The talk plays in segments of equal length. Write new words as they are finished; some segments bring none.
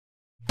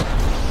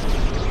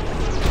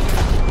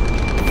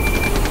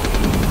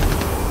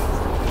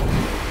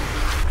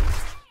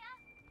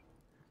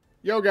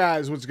Yo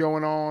guys, what's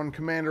going on?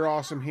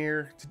 CommandrAwesome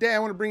here. Today I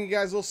want to bring you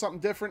guys a little something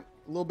different,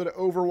 a little bit of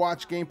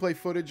Overwatch gameplay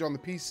footage on the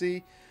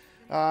PC.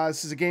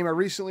 This is a game I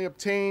recently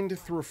obtained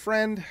through a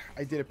friend.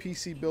 I did a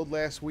PC build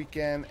last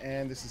weekend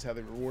and this is how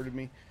they rewarded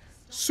me.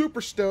 Super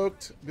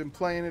stoked. Been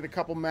playing it a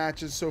couple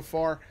matches so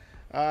far.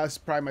 This is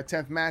probably my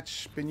 10th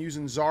match. Been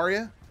using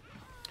Zarya.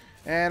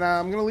 And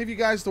I'm going to leave you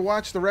guys to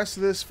watch the rest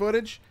of this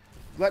footage.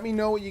 Let me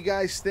know what you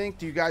guys think.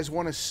 Do you guys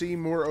want to see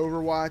more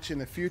Overwatch in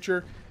the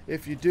future?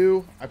 If you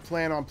do, I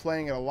plan on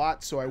playing it a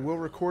lot, so I will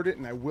record it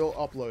and I will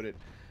upload it.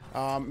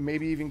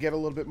 Maybe even get a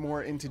little bit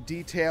more into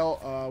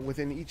detail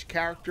within each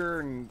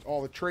character and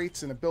all the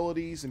traits and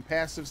abilities and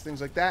passives,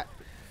 things like that.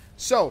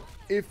 So,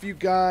 if you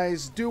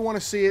guys do want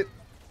to see it,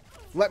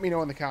 let me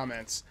know in the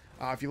comments.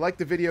 If you like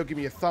the video, give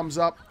me a thumbs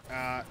up.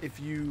 If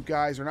you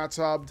guys are not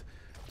subbed,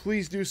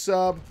 please do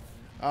sub.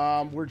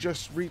 We're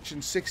just reaching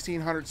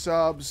 1,600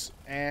 subs,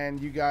 and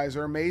you guys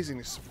are amazing.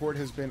 The support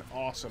has been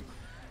awesome.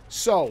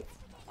 So,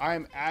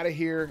 I'm out of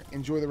here.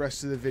 Enjoy the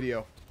rest of the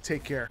video.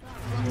 Take care.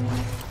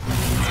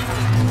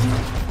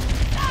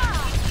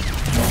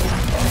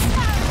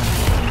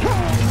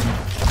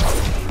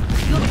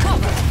 You're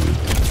covered.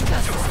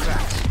 That's a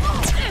scratch.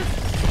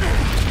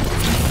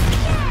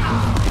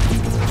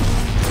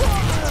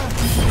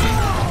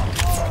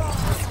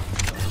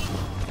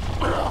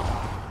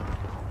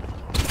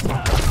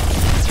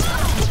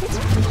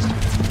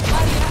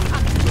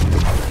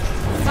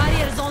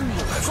 Barrier's on you.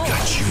 I've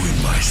got you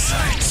in my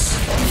sights.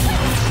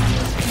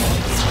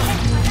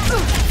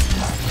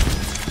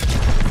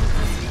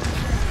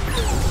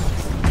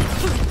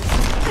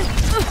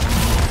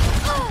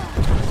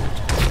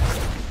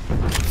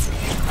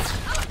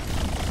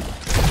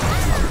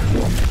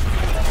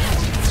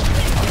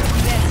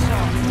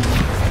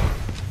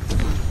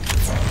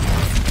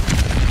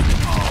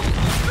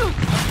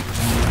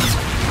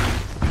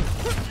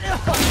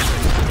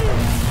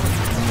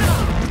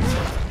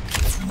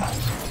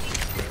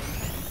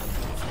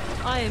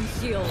 I am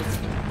healed.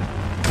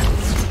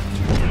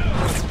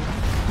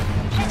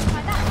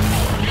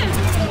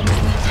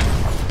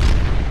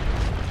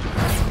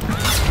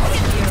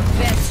 Your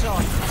best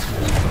shot.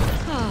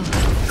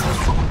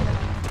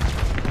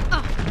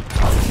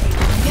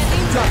 Get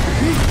in.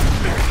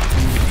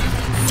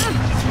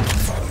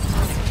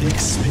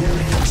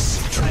 Experience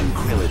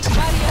tranquility.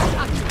 Barrier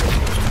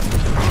activated.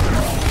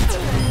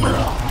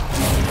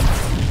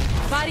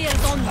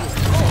 Barrier's on you.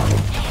 Oh,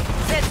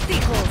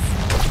 testicles.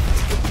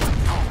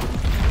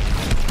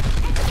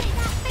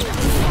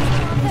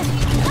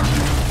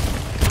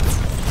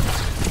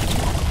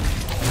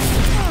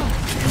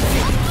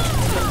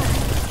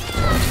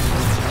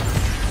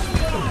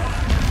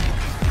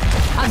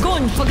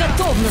 Огонь по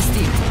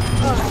готовности!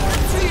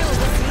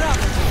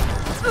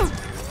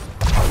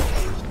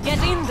 Get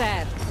in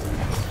there!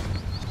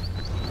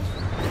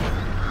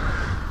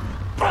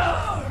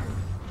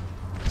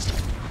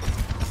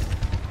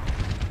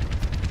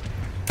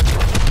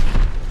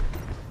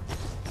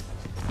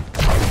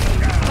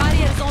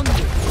 Barrier's on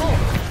you! Go!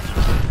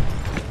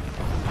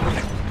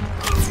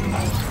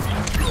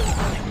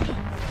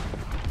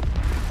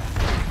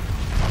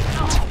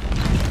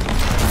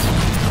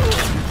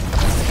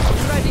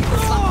 Ready for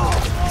something!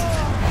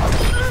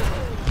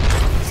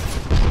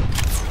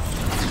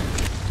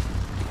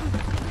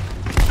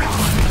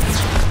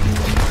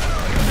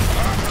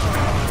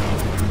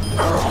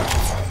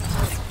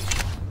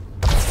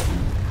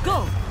 Go!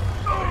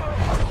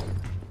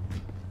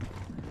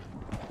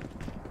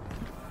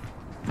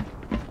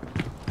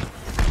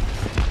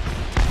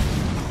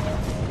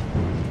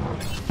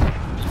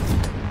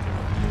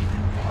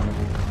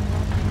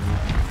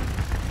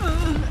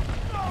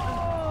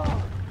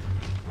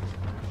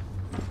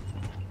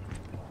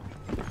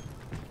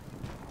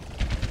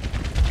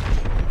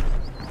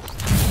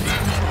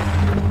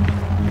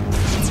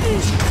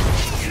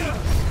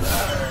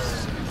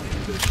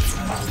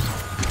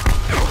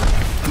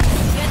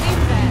 Get in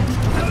there!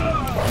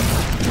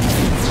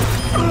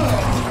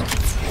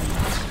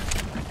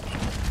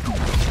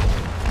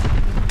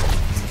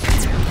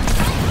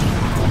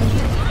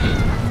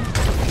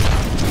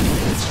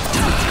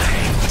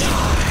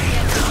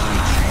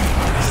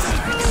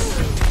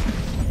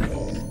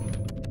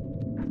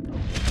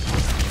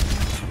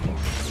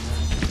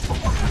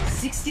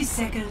 60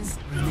 seconds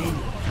remaining.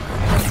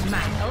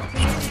 My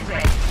ultimate is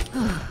ready.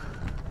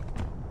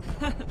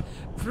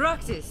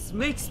 Practice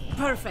makes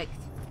perfect.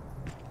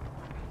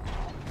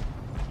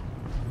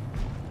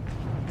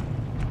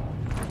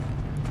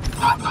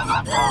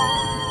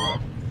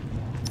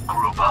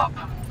 Group up.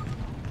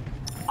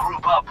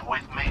 Group up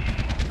with me.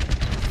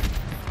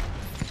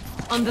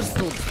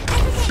 Understood.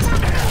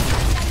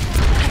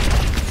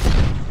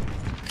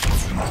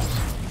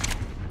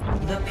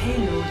 The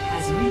payload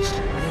has reached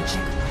the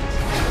checkpoint.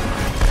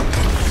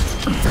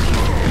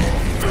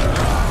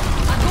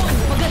 Огонь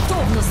по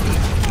готовности!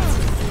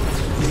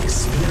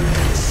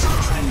 Experience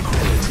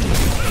tranquility.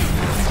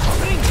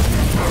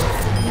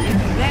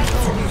 That's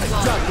all you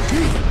got.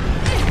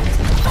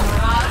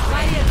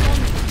 Barrier's on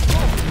you.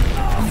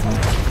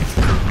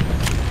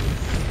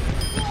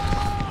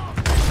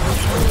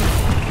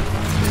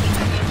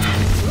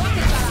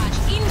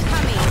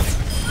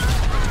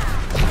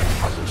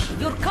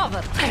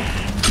 covered.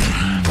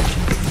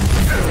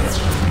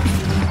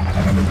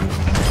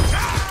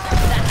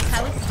 That's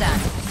how it's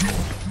done.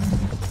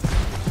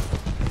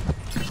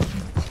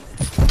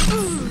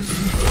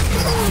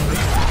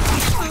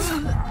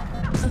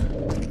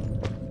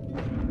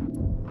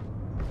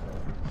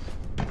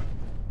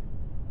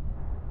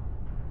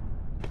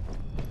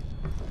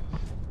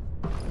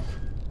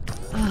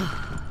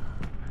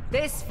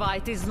 This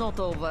fight is not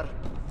over.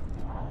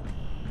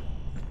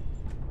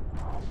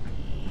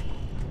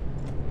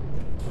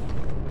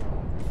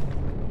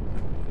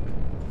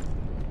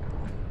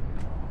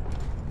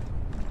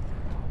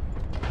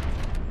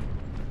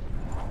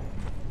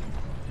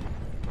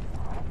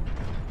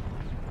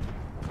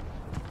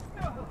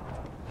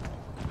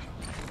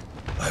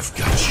 I've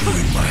got you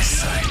in my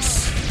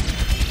sights.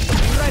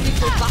 Ready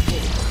for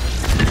battle.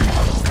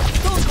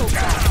 Don't go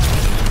back.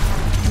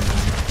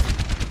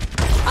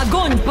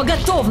 Огонь по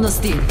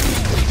готовности!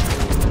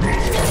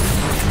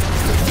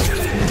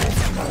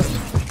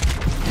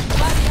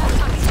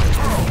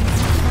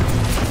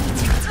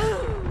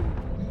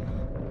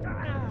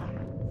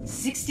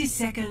 "60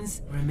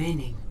 seconds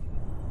remaining."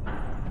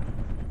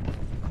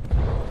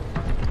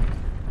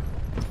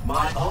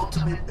 My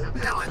ultimate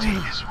ability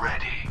is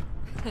ready.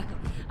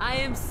 I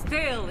am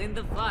still in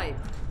the fight.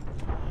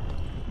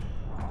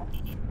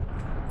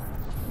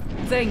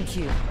 Thank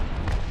you.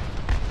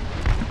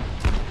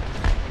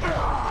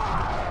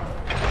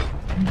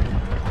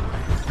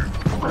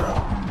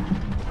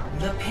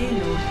 The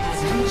payload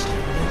has reached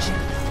the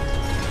chip.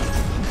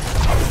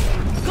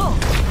 Go!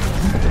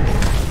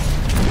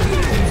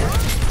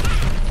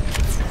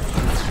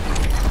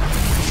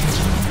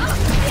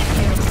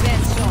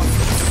 Best shot.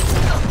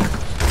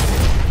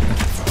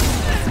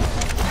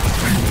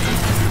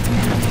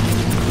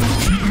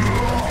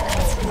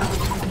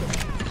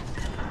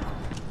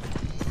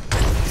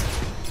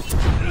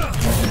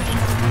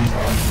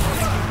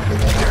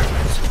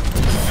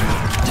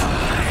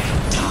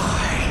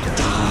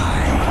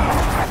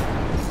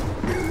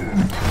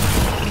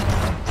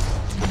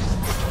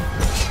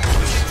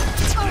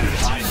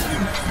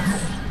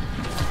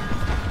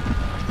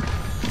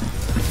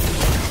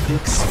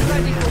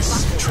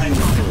 Experience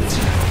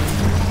tranquility.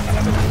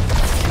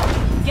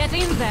 Get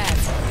in there.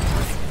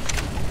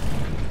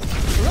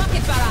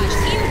 Rocket barrage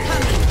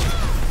incoming.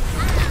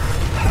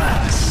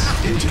 Pass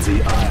into the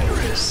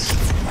iris.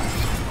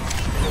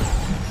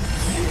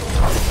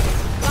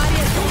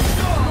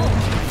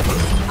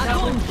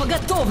 Огонь по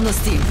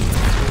готовности.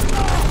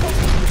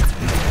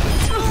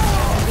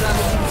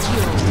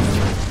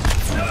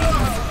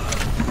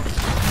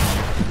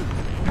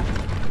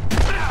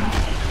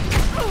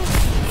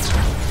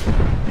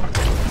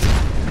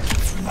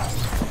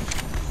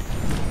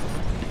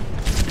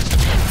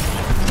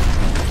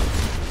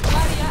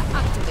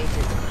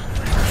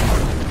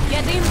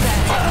 Get in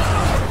there.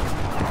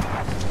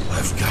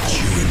 I've got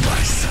you in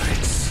my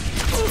sights.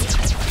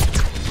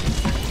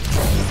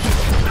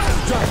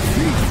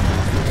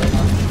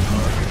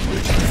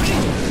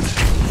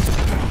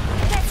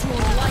 That's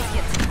more like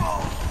it.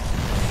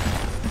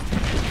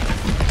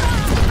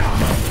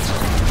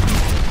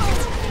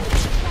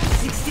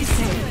 60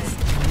 seconds.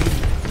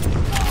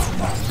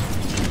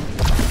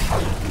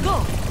 Go.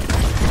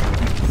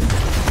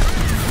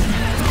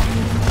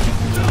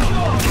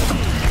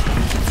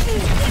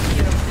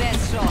 Your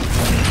best shot.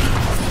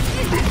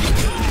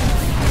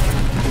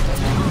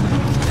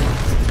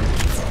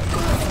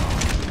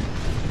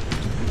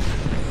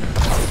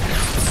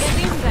 Get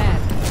in there.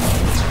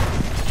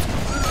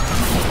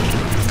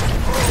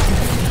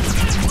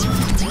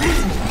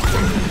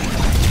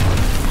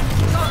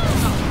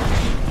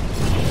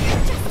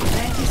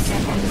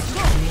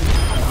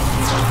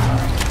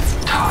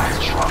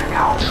 Time's running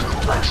out.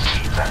 Let's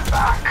keep them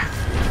back.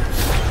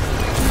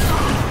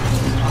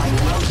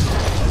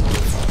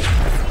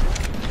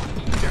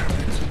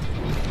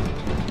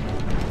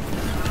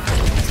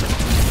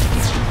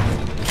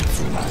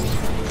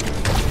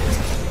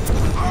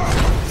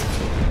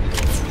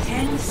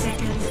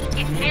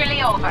 It's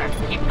nearly over.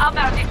 Keep up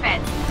our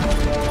defense.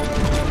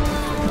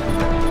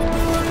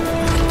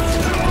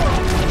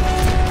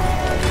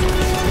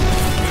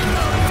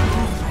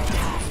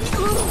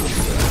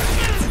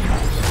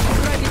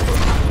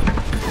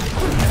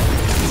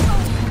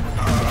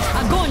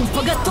 Огонь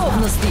по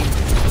готовности.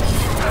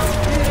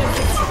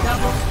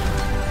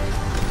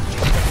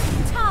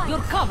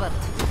 You're covered.